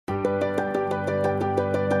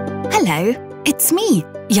Hello, it's me,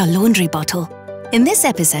 your laundry bottle. In this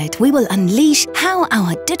episode, we will unleash how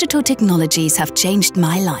our digital technologies have changed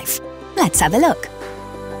my life. Let's have a look.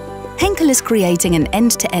 Henkel is creating an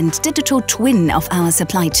end-to-end digital twin of our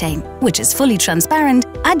supply chain, which is fully transparent,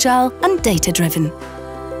 agile and data-driven.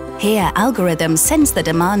 Here, algorithms sense the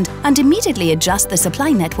demand and immediately adjust the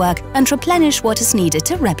supply network and replenish what is needed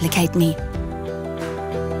to replicate me.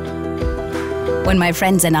 When my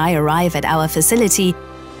friends and I arrive at our facility,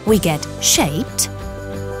 we get shaped,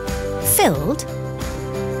 filled,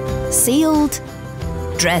 sealed,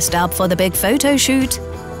 dressed up for the big photo shoot,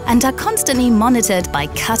 and are constantly monitored by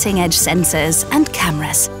cutting-edge sensors and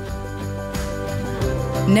cameras.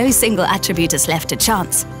 No single attribute is left to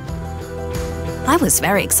chance. I was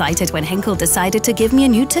very excited when Henkel decided to give me a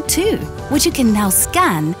new tattoo, which you can now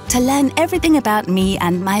scan to learn everything about me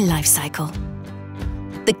and my life cycle.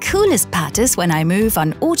 The coolest part is when I move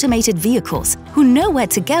on automated vehicles who know where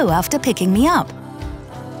to go after picking me up.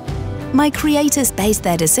 My creators base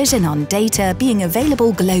their decision on data being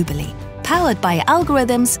available globally, powered by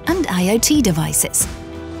algorithms and IoT devices.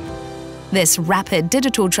 This rapid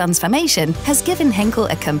digital transformation has given Henkel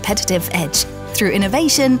a competitive edge through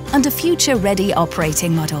innovation and a future-ready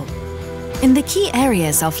operating model. In the key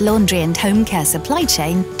areas of laundry and home care supply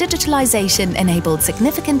chain, digitalization enabled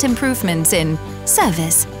significant improvements in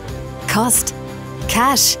service, cost,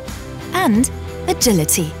 cash, and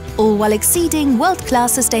agility, all while exceeding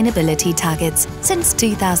world-class sustainability targets since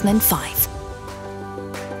 2005.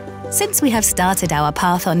 Since we have started our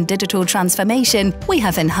path on digital transformation, we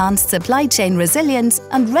have enhanced supply chain resilience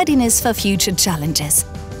and readiness for future challenges.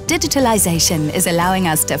 Digitalization is allowing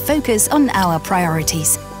us to focus on our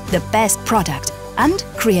priorities, the best product, and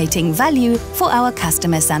creating value for our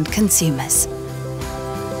customers and consumers.